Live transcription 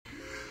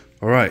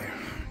All right,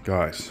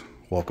 guys,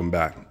 welcome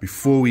back.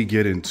 Before we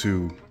get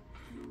into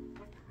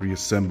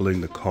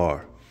reassembling the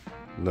car,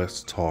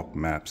 let's talk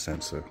map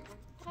sensor.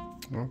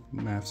 Or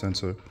map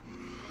sensor.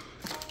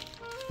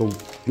 The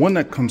one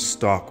that comes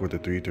stock with the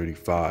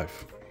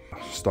 335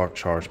 stock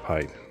charge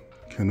pipe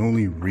can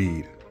only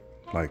read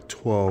like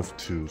 12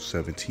 to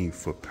 17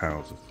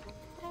 foot-pounds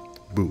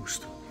of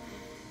boost.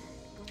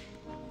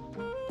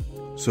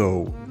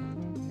 So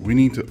we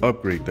need to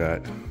upgrade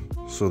that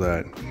so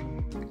that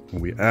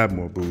when we add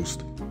more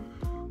boost,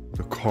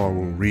 the car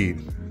will read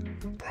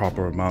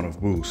proper amount of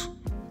boost.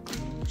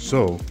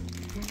 So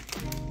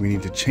we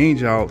need to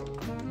change out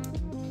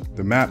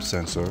the map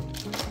sensor.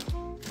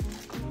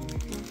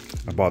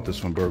 I bought this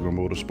from Burger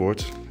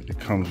Motorsports. It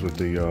comes with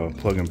the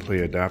plug and play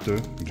adapter.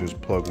 You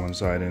just plug one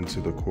side into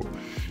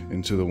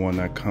the one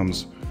that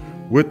comes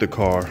with the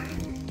car,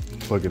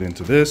 plug it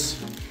into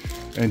this,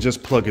 and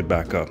just plug it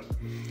back up.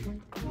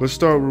 Let's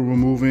start with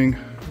removing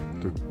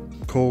the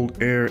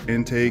cold air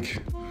intake.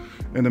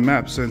 And the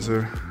map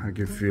sensor, I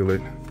can feel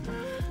it,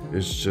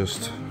 is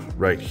just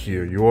right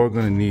here. You are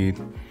gonna need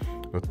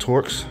a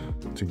Torx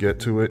to get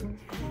to it,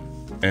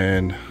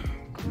 and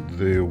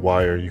the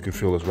wire, you can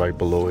feel, is right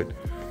below it.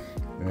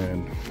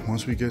 And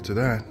once we get to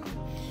that,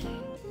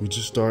 we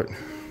just start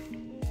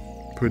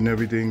putting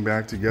everything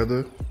back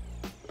together.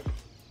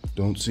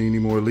 Don't see any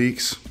more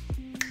leaks.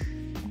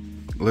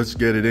 Let's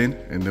get it in,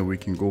 and then we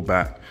can go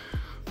back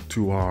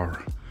to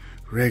our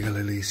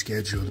regularly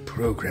scheduled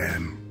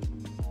program.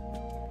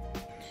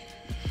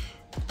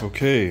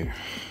 Okay,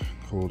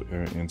 cold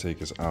air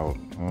intake is out.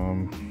 I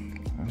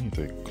need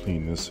to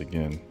clean this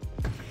again.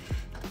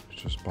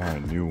 Just buy a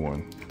new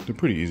one. They're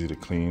pretty easy to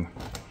clean.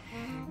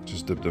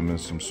 Just dip them in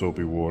some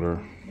soapy water.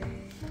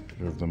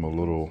 Give them a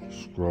little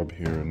scrub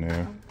here and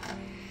there.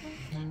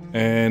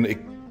 And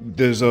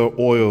there's a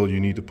oil you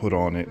need to put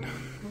on it.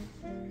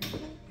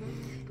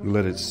 You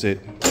let it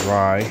sit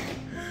dry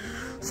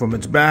from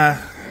its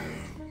bath.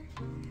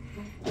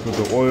 Put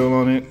the oil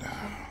on it.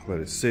 Let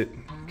it sit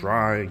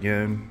dry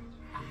again.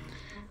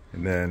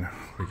 And then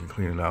we can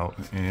clean it out,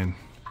 and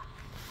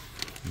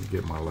let me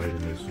get my light in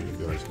this so you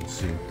guys can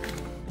see.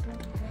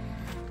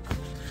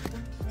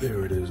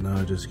 There it is. Now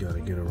I just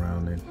gotta get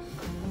around it.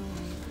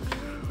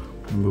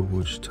 Remember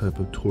which type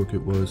of torque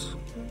it was.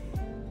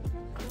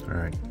 All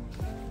right.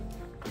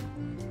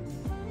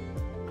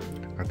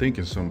 I think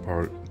in some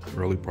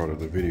early part of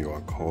the video,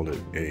 I called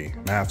it a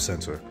map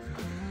sensor.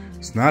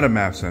 It's not a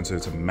map sensor,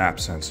 it's a map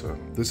sensor.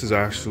 This is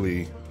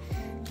actually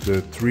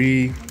the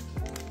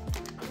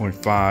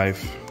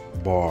 3.5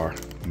 bar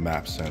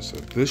map sensor.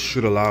 This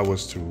should allow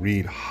us to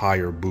read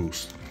higher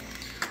boost.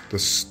 The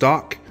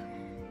stock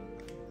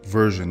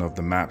version of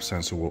the map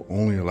sensor will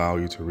only allow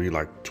you to read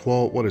like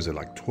 12, what is it,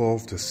 like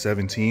 12 to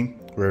 17?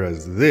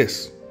 Whereas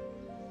this,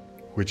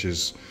 which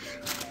is,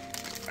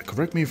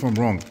 correct me if I'm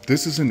wrong,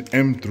 this is an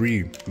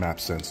M3 map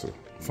sensor,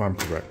 if I'm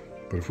correct.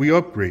 But if we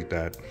upgrade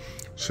that,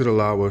 it should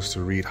allow us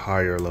to read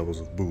higher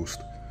levels of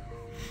boost.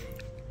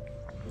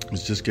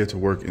 Let's just get to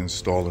work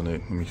installing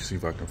it. Let me see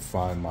if I can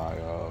find my,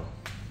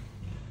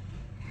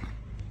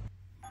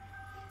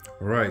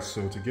 All right,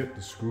 so to get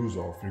the screws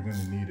off, you're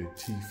gonna need a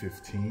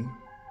T15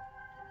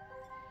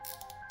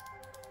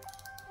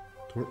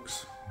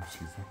 Torx. Let's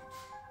see if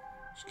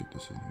let's get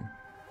this in here.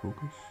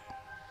 Focus?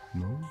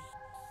 No?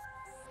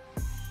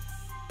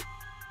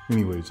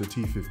 Anyway, it's a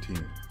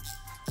T15.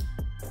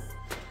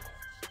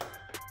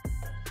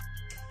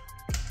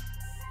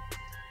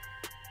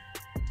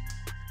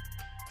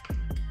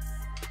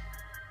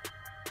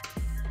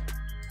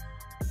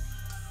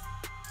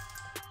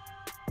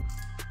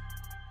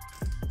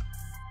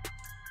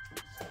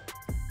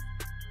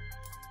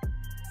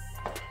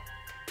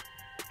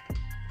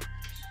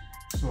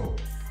 So,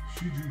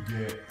 should you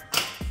get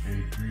a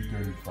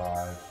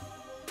 335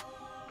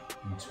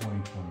 in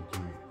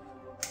 2023?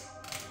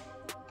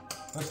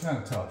 That's kind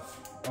of tough.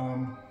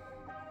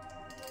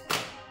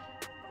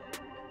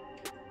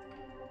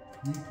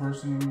 Me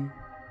personally,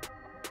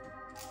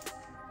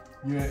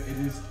 yeah, it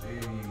is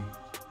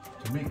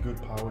to make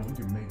good power, you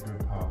can make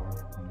good power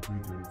on the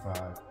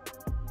 335,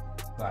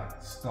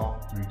 like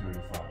stock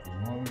 335. As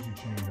long as you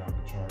change out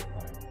the charge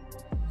pipe,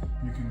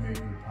 you can make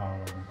good power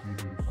on the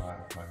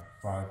 335, like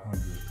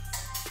 500.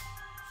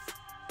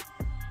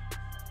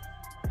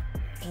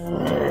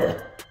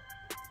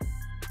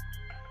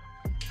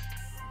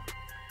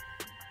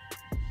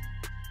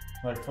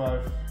 Like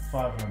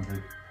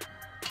 500.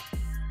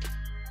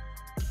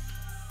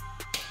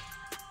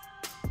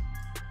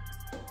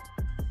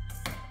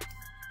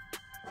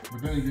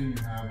 But then again,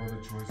 you have other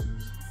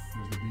choices.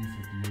 There's the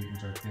B58,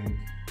 which I think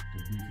the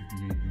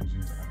B58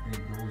 engines, I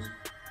think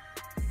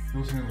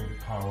those handle the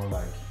power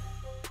like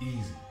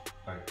easy,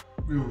 like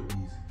real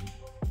easy.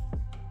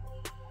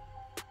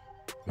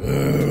 I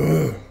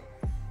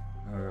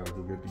gotta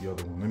go get the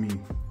other one.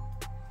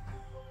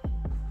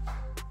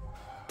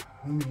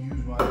 Let me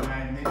use my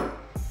magnet.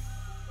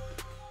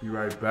 Be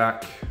right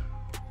back.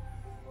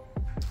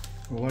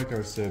 Well, like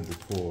I said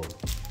before,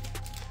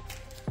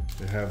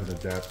 they have an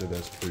adapter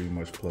that's pretty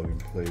much plug and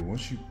play.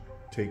 Once you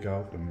take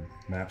out the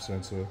map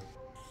sensor.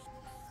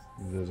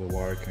 There's a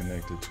wire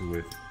connected to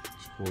it.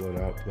 Just pull it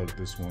out, plug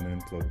this one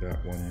in, plug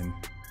that one in,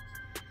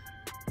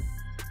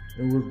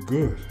 and we're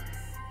good.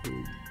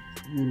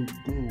 We're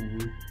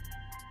good.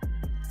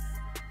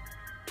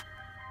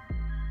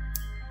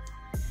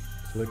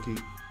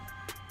 Clicky.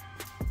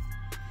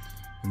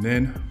 And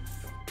then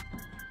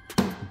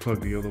you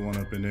plug the other one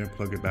up in there,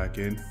 plug it back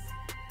in,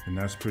 and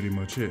that's pretty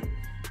much it.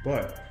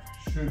 But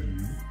should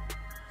you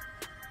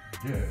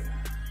get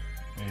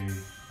a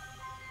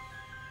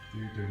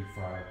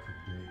 335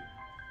 today,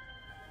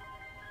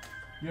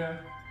 yeah,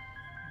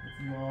 if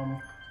you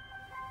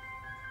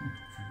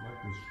like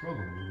to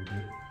struggle a little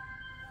bit,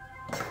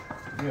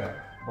 yeah,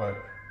 but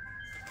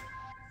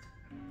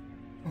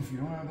if you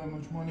don't have that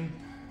much money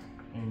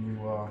and you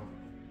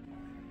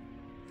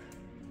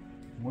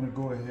want to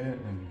go ahead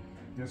and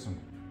get some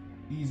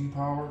easy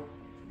power,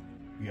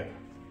 yeah,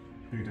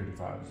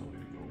 335 is the way to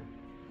go.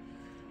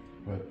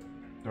 But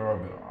there are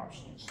better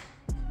options.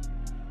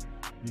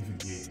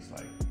 E58 is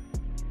like,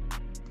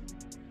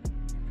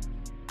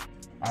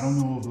 I don't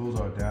know if those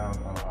are down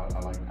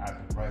like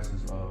at the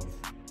prices of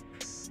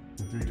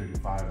the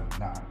 335 or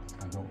not.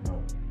 I don't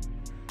know.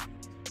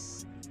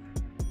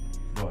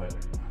 But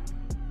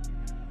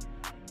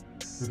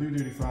the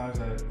 335s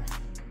at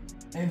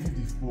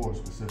N54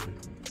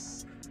 specifically,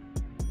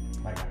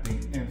 like I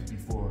think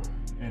N54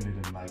 ended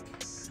in like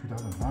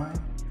 2009,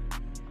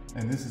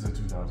 and this is a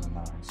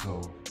 2009.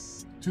 So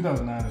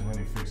 2009 is when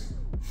they fixed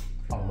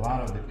a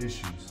lot of the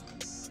issues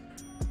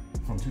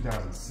from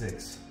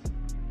 2006,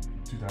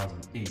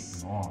 2008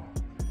 and on.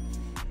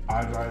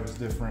 iDrive is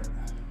different.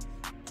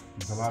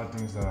 There's a lot of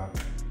things that are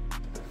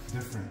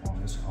different on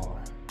this car.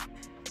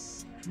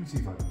 Let me see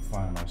if I can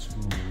find my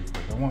screw really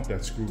quick. I want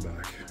that screw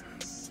back.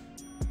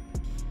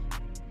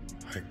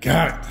 I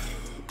got it.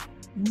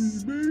 We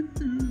made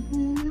it,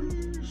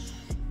 boys.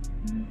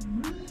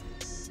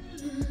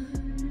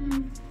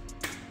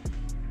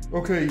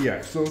 Okay,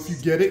 yeah, so if you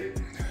get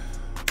it,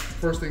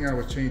 first thing I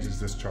would change is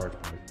this charge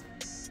pipe.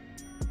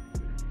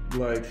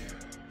 Like,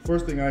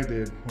 first thing I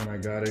did when I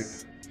got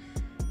it,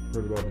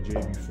 heard about the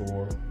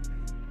JB4,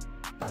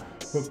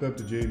 hooked up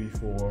the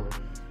JB4,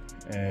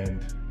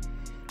 and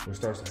what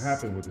starts to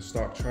happen with the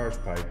stock charge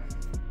pipe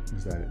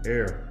is that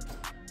air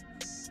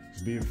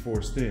is being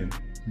forced in,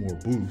 more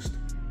boost,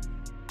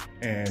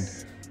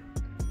 and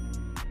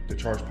the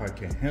charge pipe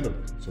can't handle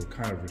it, so it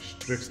kind of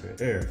restricts the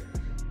air,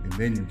 and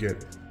then you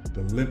get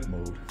the limp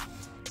mode,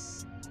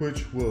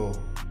 which will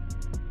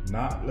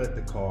not let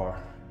the car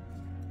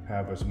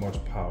have as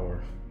much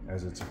power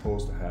as it's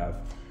supposed to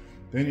have.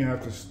 Then you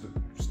have to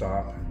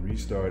stop and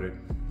restart it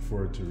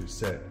for it to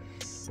reset.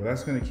 But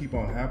that's going to keep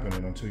on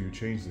happening until you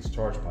change this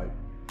charge pipe.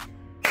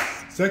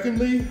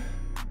 Secondly,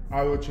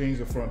 I would change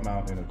the front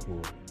mount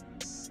intercooler.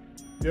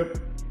 Yep,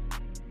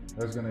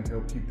 that's going to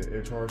help keep the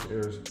air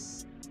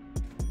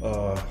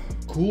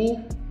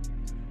cool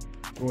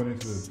going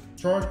into the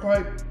charge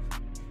pipe.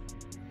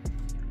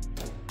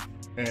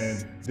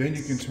 And then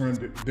you can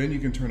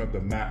turn up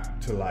the map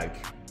to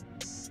like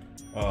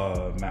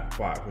map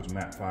 5, which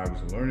map 5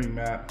 is a learning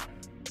map.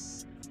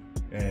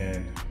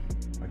 And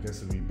I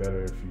guess it'd be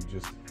better if you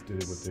just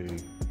did it with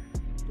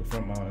the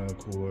front mount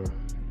intercooler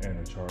and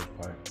a charge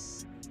pipe.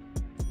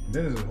 And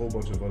then there's a whole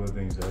bunch of other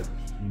things that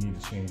you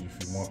need to change if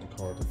you want the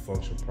car to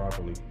function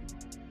properly.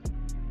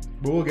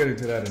 But we'll get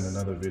into that in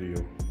another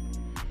video.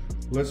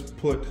 Let's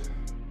put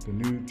the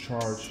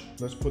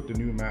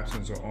new map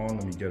sensor on.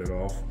 Let me get it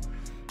off.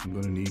 I'm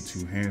gonna need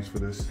 2 hands for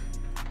this.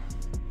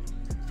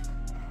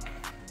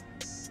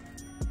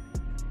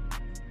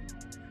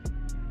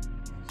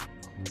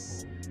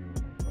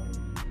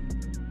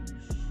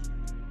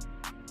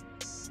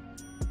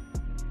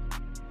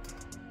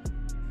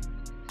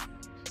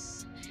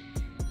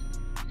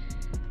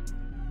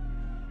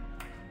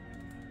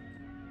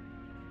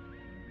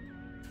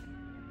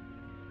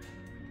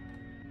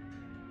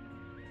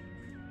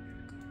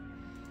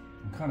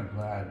 I'm kind of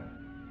glad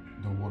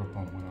the water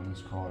pump went on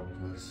this car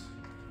because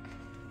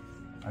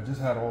I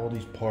just had all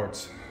these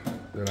parts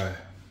that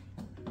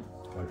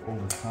like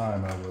over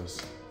time I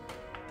was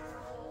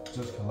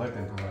just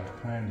collecting because I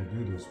planned to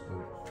do this,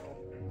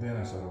 but then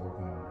I started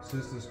working on my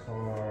sister's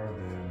car,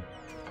 then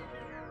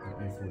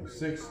the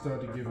A46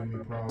 started giving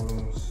me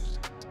problems,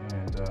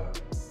 and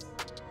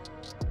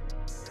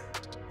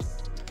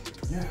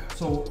yeah,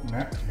 so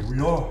here we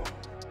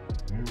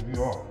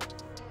are.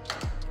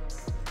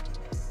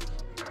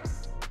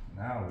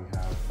 Now we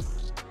have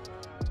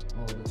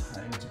all the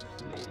time to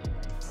play,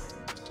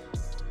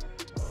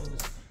 all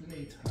this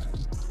playtime.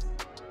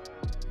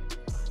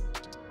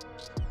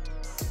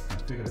 I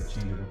figured I'd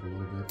change it up a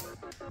little bit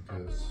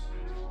because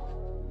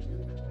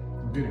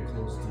I'm getting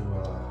close to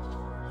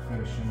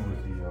finishing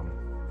with the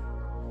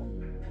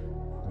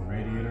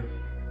radiator.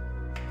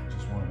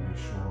 Just want to make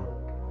sure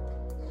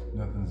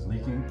nothing's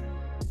leaking,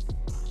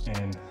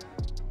 and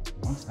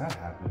once that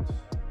happens,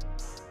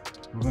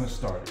 we're gonna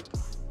start it.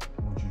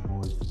 I want you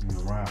boys to be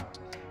around.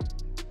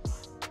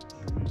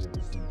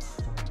 This thing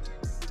starts.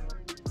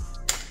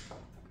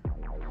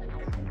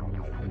 You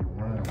boys be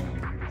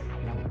around.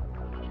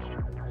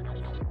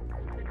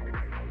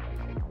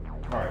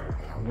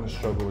 I'm gonna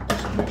struggle with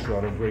this to make sure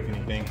I don't break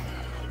anything.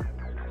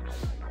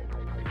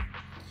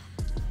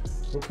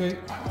 Okay,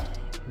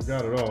 we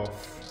got it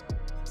off.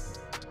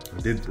 I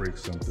did break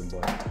something,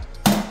 but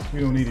we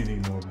don't need it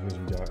anymore because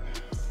we got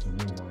a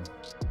new one.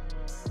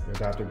 The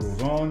adapter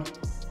goes on,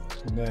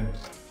 and then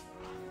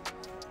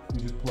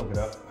you just plug it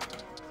up.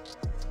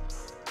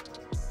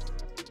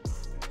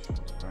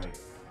 Right.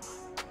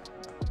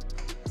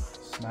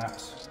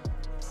 Snaps.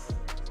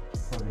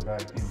 Plug it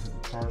back into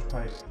the charge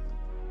pipe.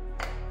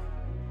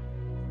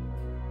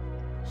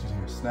 Should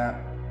hear a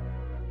snap.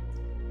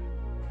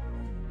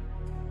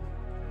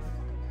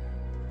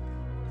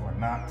 Or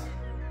not.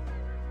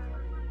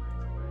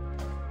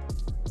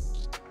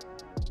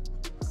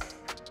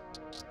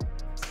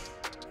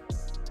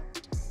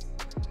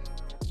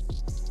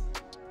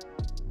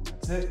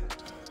 That's it.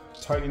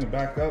 Tighten it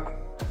back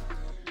up,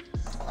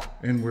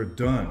 and we're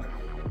done.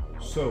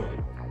 So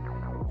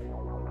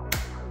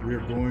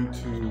we're going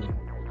to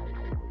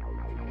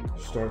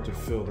start to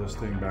fill this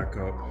thing back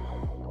up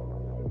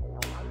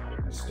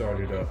and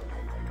start it up.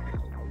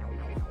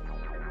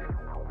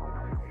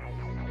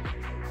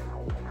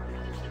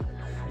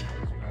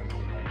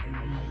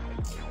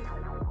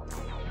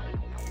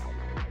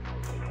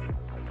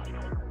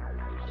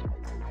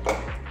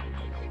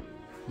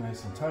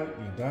 Nice and tight,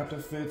 the adapter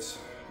fits,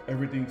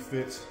 everything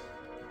fits.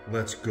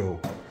 Let's go.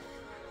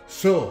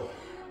 So,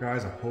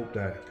 guys, I hope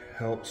that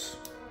helps.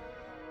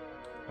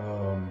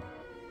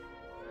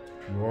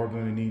 You are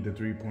going to need the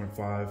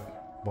 3.5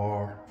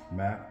 bar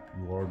map.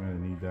 You are going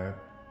to need that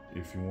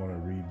if you want to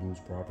read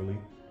boost properly.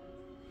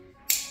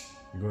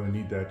 You're going to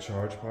need that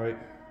charge pipe,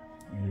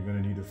 and you're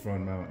going to need the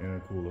front mount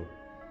intercooler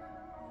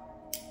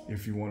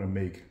if you want to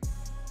make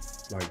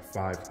like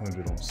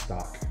 500 on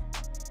stock.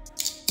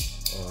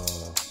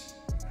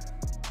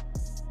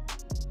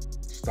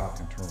 Stock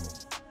internal.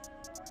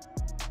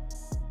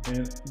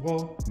 And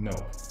well, no,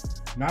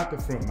 not the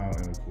front mount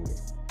intercooler,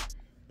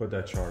 but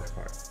that charge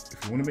pipe.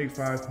 If you want to make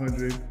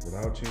 500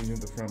 without changing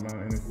the front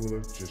mount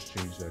intercooler, just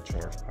change that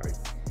charge pipe.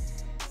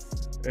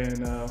 And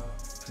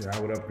yeah, I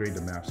would upgrade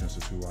the map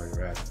sensor too while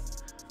you're at it.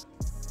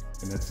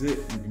 And that's it.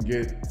 You can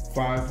get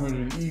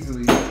 500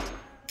 easily.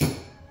 You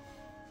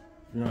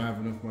don't have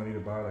enough money to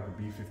buy like a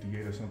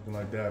B58 or something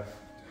like that.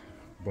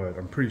 But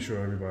I'm pretty sure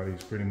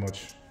everybody's pretty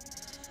much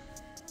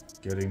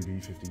getting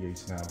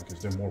B58s now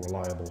because they're more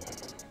reliable.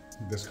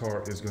 This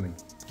car is gonna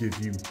give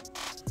you,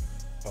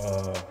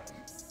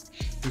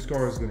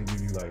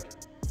 like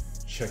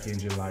check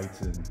engine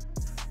lights and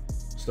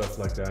stuff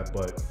like that.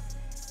 But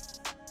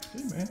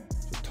hey man,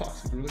 it's a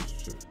toxic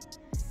relationship.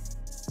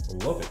 I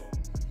love it.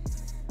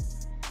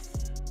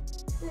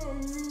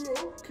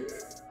 Okay.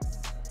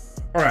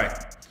 All right,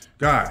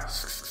 guys,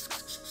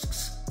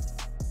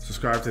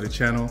 subscribe to the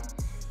channel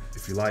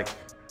if you like.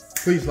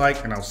 Please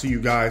like, and I'll see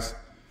you guys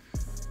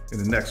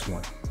in the next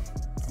one.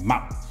 I'm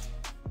out.